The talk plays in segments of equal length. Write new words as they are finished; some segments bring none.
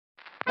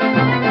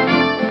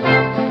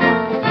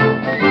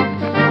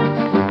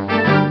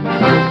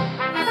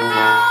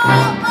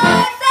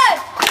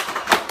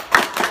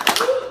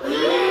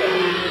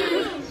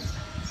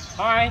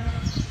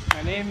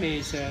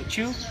is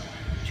Chu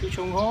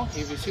Chung Ho,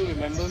 if you still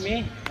remember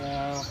me.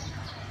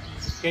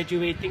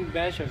 Graduating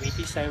batch of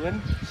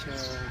 87, so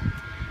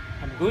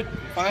I'm good, I'm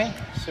fine.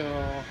 So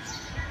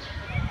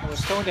I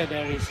was told that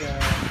there is a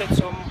third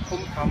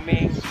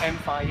homecoming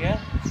campfire,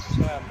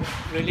 so I'm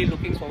really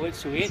looking forward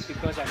to it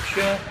because I'm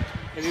sure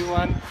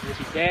everyone will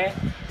be there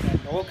and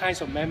all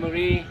kinds of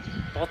memory,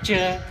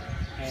 torture,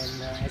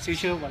 and as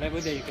usual, whatever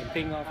that you can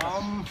think of.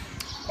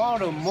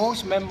 One of the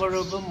most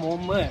memorable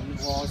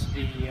moment was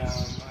the,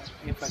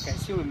 if I can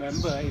still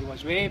remember, it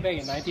was way back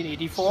in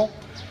 1984.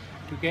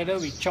 Together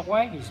with Chok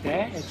Wai, he's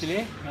there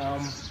actually.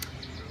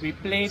 We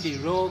played the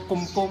role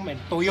Kum Kum and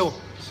Toyo.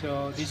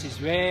 So this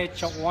is where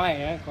Chok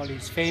Wai got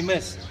his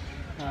famous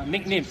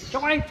nickname.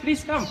 Chok Wai,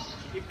 please come.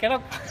 You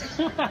cannot.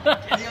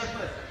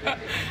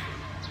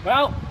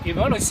 Well, if you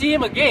want to see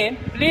him again,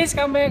 please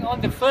come back on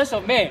the 1st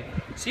of May.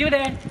 See you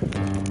there.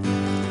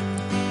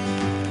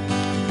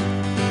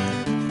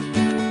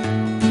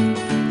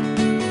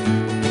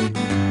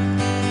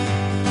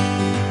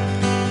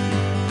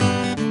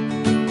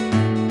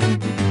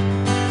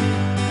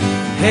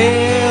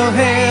 Hail,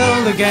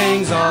 hail, the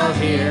gang's all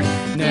here.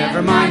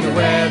 Never mind the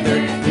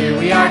weather, here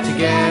we are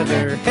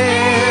together.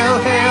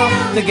 Hail,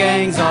 hail, the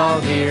gang's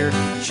all here.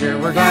 Sure,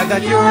 we're glad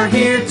that you're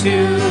here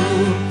too.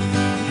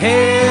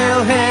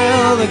 Hail,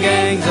 hail, the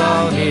gang's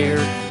all here.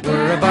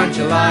 We're a bunch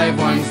of live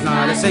ones,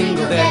 not a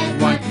single dead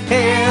one.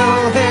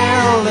 Hail,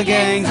 hail, the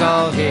gang's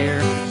all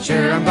here.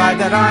 Sure, I'm glad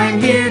that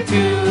I'm here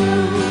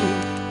too.